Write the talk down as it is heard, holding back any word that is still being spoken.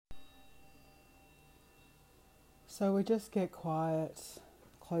So we just get quiet,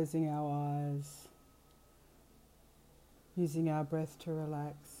 closing our eyes, using our breath to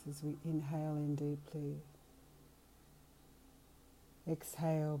relax as we inhale in deeply.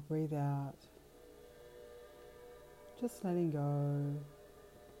 Exhale, breathe out. Just letting go,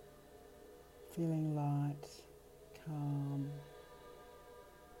 feeling light, calm.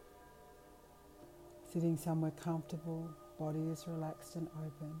 Sitting somewhere comfortable, body is relaxed and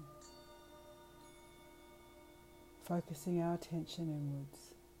open. Focusing our attention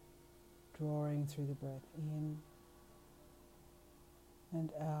inwards, drawing through the breath in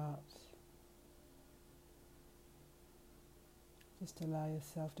and out. Just allow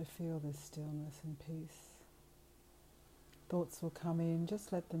yourself to feel this stillness and peace. Thoughts will come in,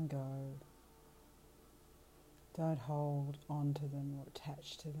 just let them go. Don't hold on to them or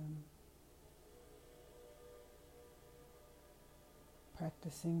attach to them.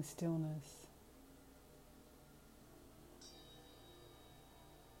 Practicing stillness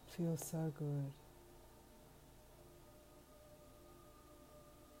feels so good.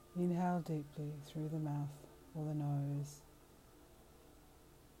 Inhale deeply through the mouth or the nose.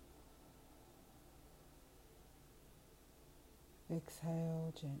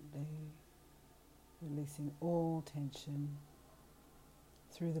 Exhale gently, releasing all tension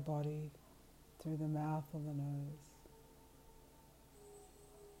through the body, through the mouth or the nose.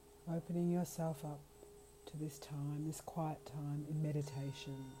 Opening yourself up to this time, this quiet time in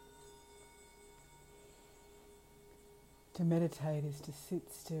meditation. To meditate is to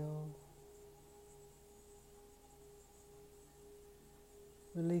sit still,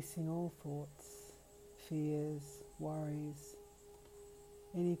 releasing all thoughts, fears, worries,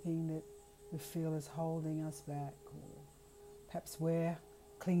 anything that we feel is holding us back, or perhaps we're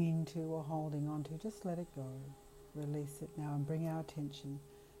clinging to or holding on to. Just let it go. Release it now and bring our attention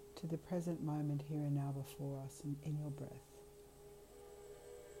to the present moment here and now before us in your breath.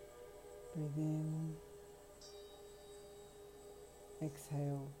 Breathe in.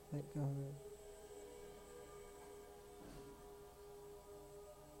 Exhale, let go.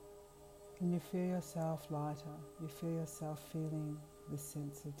 And you feel yourself lighter. You feel yourself feeling this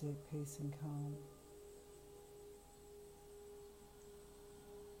sense of deep peace and calm.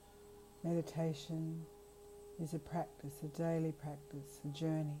 Meditation is a practice, a daily practice, a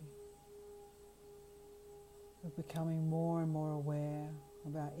journey of becoming more and more aware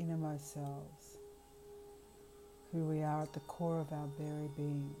of our innermost selves, who we are at the core of our very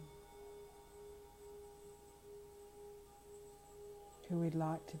being, who we'd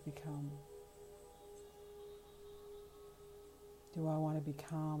like to become. Do I want to be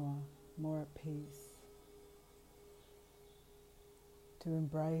calmer, more at peace? To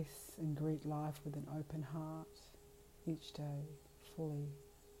embrace and greet life with an open heart each day, fully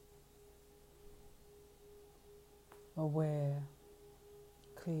aware,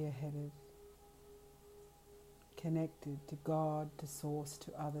 clear-headed, connected to God, to Source,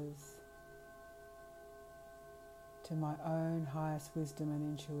 to others, to my own highest wisdom and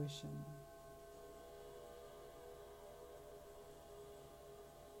intuition.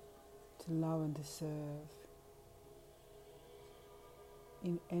 To love and to serve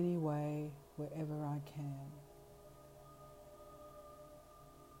in any way, wherever I can.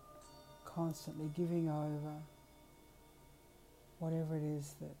 Constantly giving over whatever it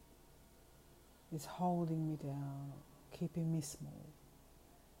is that is holding me down, keeping me small.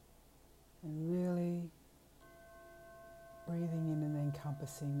 And really breathing in and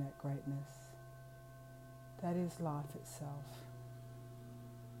encompassing that greatness. That is life itself.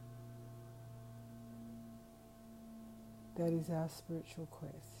 That is our spiritual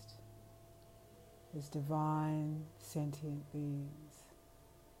quest as divine, sentient beings,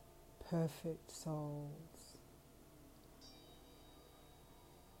 perfect souls,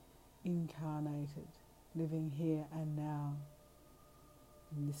 incarnated, living here and now,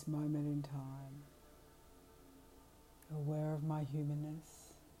 in this moment in time, aware of my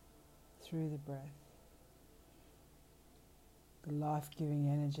humanness through the breath, the life-giving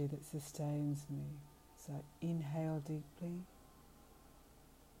energy that sustains me. So inhale deeply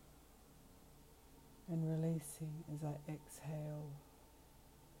and releasing as I exhale.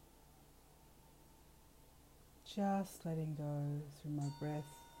 Just letting go through my breath,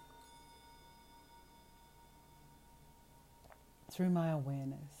 through my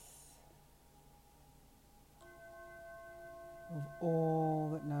awareness of all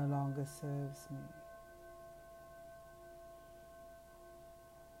that no longer serves me.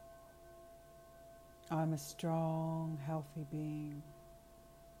 I'm a strong, healthy being.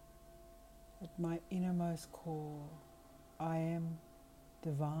 At my innermost core, I am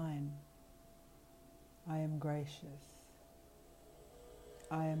divine. I am gracious.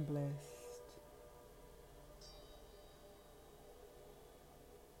 I am blessed.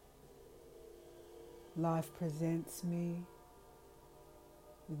 Life presents me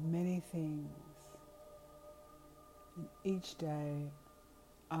with many things, and each day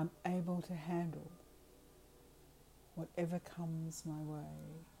I'm able to handle whatever comes my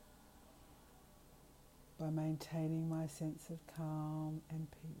way by maintaining my sense of calm and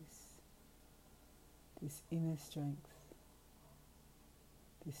peace, this inner strength,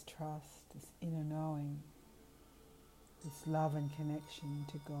 this trust, this inner knowing, this love and connection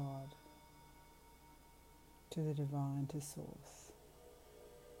to God, to the divine, to Source.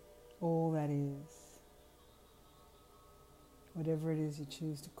 All that is, whatever it is you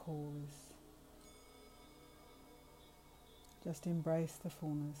choose to call this, just embrace the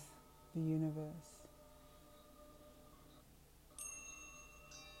fullness, the universe,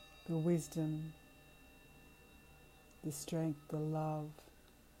 the wisdom, the strength, the love,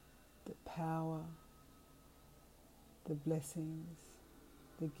 the power, the blessings,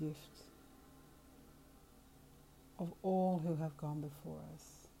 the gift of all who have gone before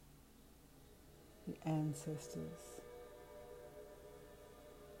us, the ancestors,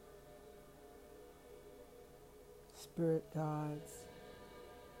 spirit guides,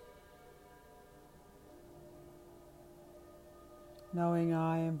 knowing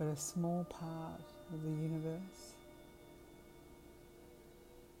I am but a small part of the universe,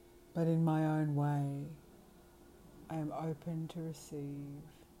 but in my own way I am open to receive,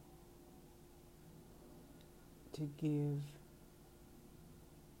 to give,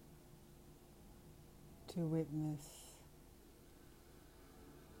 to witness,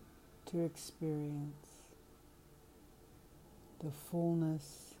 to experience the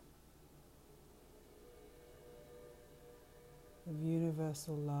fullness of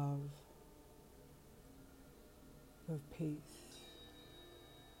universal love, of peace,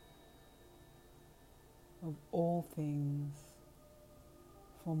 of all things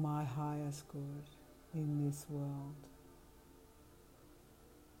for my highest good in this world.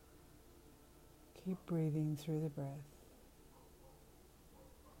 Keep breathing through the breath.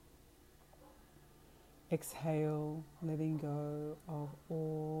 Exhale, letting go of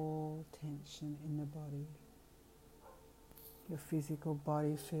all tension in the body. Your physical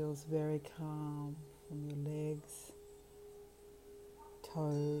body feels very calm from your legs,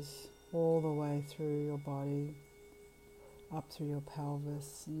 toes, all the way through your body, up through your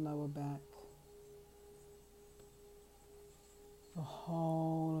pelvis and lower back. The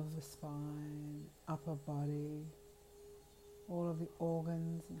whole of the spine, upper body, all of the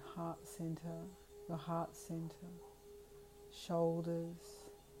organs and heart center, your heart center, shoulders,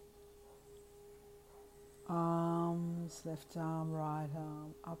 arms, left arm, right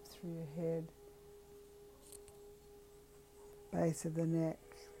arm, up through your head, base of the neck,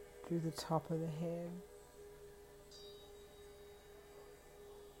 through the top of the head,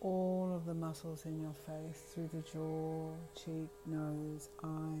 all of the muscles in your face, through the jaw, cheek, nose,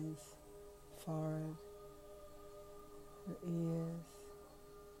 eyes, forehead, the ears,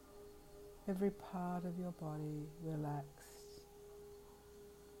 every part of your body relaxed,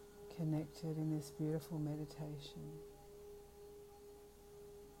 connected in this beautiful meditation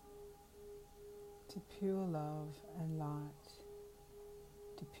to pure love and light,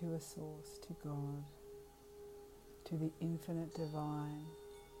 to pure Source, to God, to the infinite divine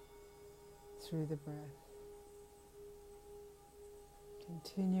through the breath.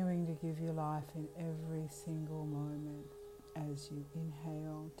 Continuing to give you life in every single moment as you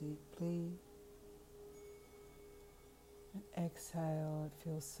inhale deeply and exhale. It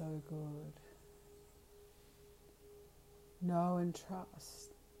feels so good. Know and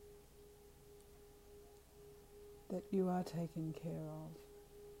trust that you are taken care of,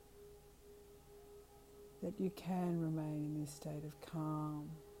 that you can remain in this state of calm,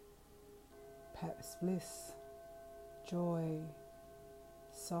 perhaps bliss, joy,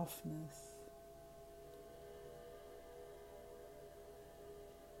 softness,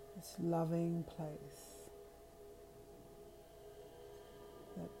 this loving place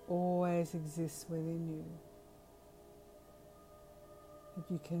that always exists within you, that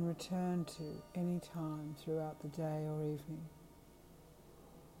you can return to any time throughout the day or evening,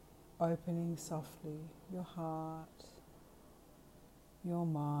 opening softly your heart, your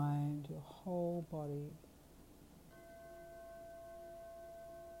mind, your whole body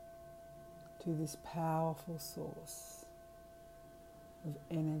to this powerful source of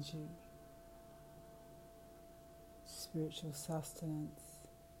energy, spiritual sustenance,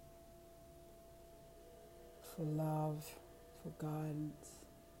 for love, for guidance,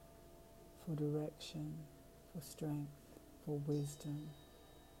 for direction, for strength, for wisdom,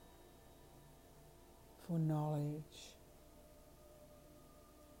 for knowledge.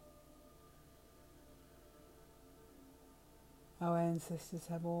 Our ancestors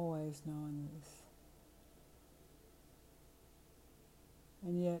have always known this,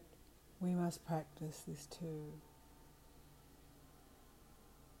 and yet we must practice this too.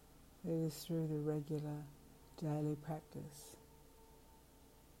 It is through the regular daily practice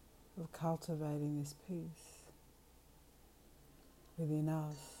of cultivating this peace within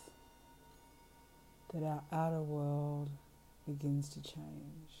us that our outer world begins to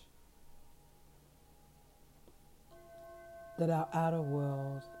change. That our outer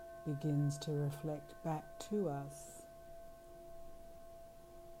world begins to reflect back to us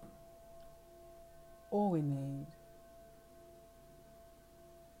all we need.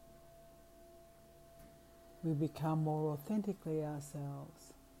 We become more authentically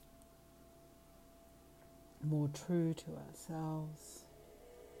ourselves, more true to ourselves,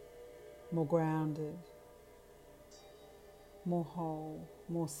 more grounded, more whole,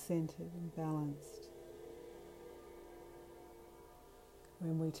 more centered and balanced.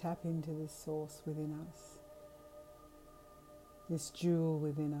 When we tap into this source within us, this jewel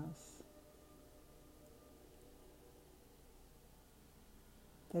within us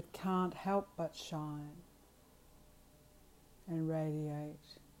that can't help but shine and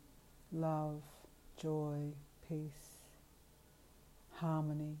radiate love, joy, peace,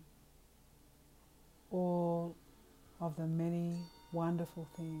 harmony, all of the many wonderful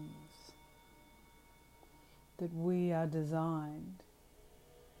things that we are designed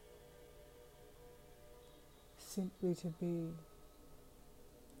simply to be,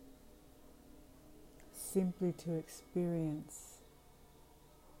 simply to experience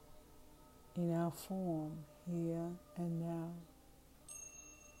in our form here and now.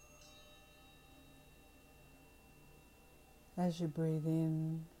 As you breathe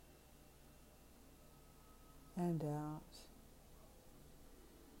in and out,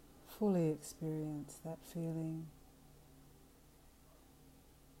 fully experience that feeling,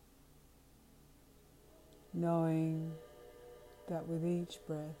 knowing that with each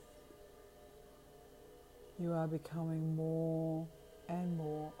breath you are becoming more and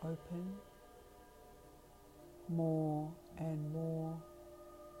more open, more and more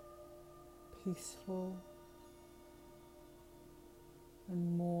peaceful,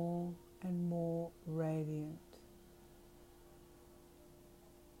 and more radiant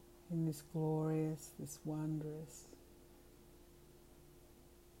in this glorious, this wondrous,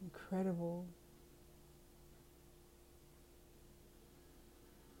 incredible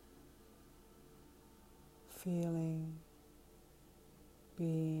feeling,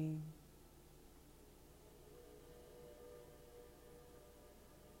 being,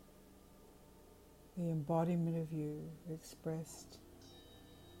 the embodiment of you expressed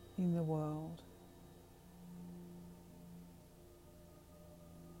in the world.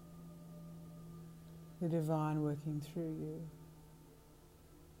 The divine working through you,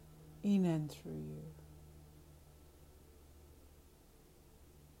 in and through you.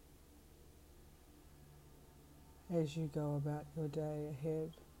 As you go about your day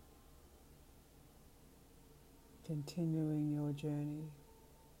ahead, continuing your journey,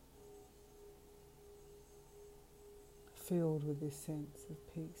 filled with this sense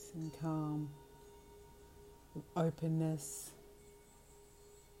of peace and calm, of openness,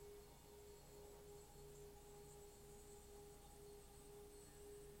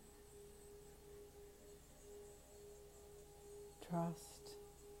 trust,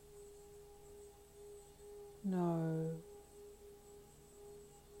 know,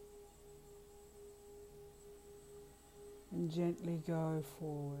 and gently go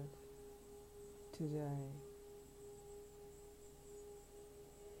forward today.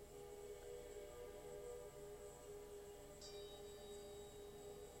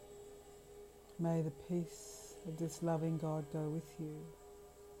 May the peace of this loving God go with you.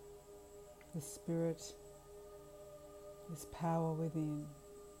 The Spirit, this power within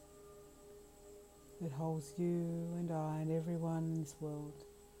that holds you and I and everyone in this world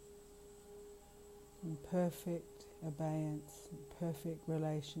in perfect abeyance, in perfect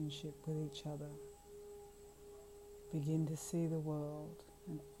relationship with each other. Begin to see the world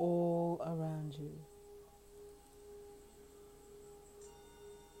and all around you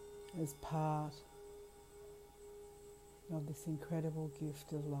as part of this incredible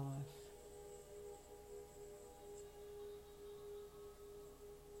gift of life.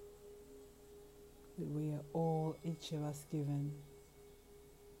 That we are all, each of us, given.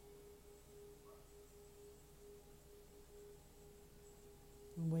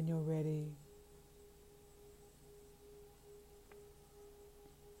 And when you're ready,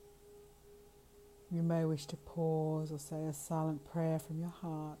 You may wish to pause or say a silent prayer from your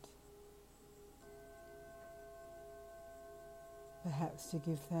heart, perhaps to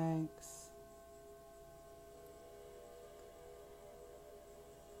give thanks,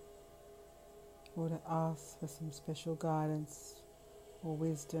 or to ask for some special guidance or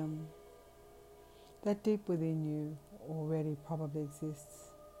wisdom that deep within you already probably exists.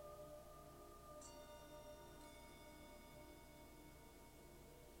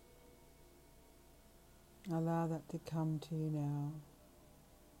 Allow that to come to you now.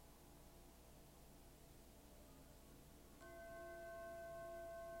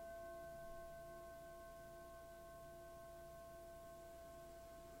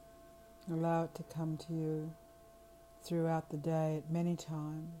 Allow it to come to you throughout the day at many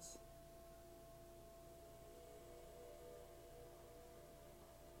times.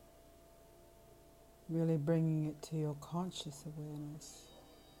 Really bringing it to your conscious awareness.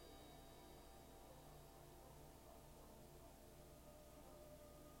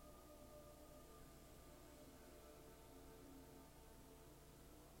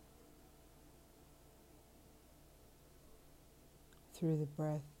 Through the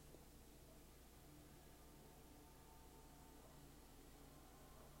breath.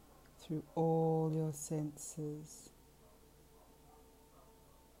 Through all your senses.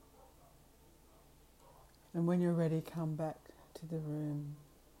 And when you're ready, come back to the room.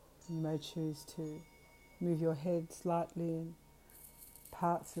 You may choose to move your head slightly and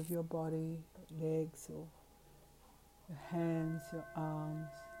parts of your body, legs or your hands, your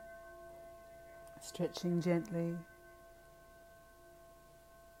arms, stretching gently.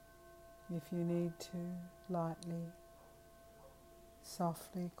 If you need to, lightly,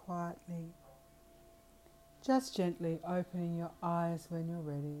 softly, quietly, just gently opening your eyes when you're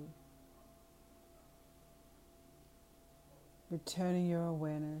ready. Returning your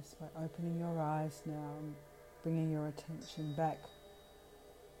awareness by opening your eyes now and bringing your attention back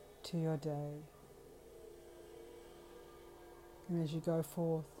to your day. And as you go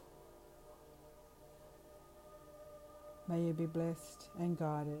forth, may you be blessed and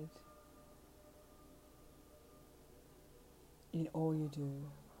guided in all you do.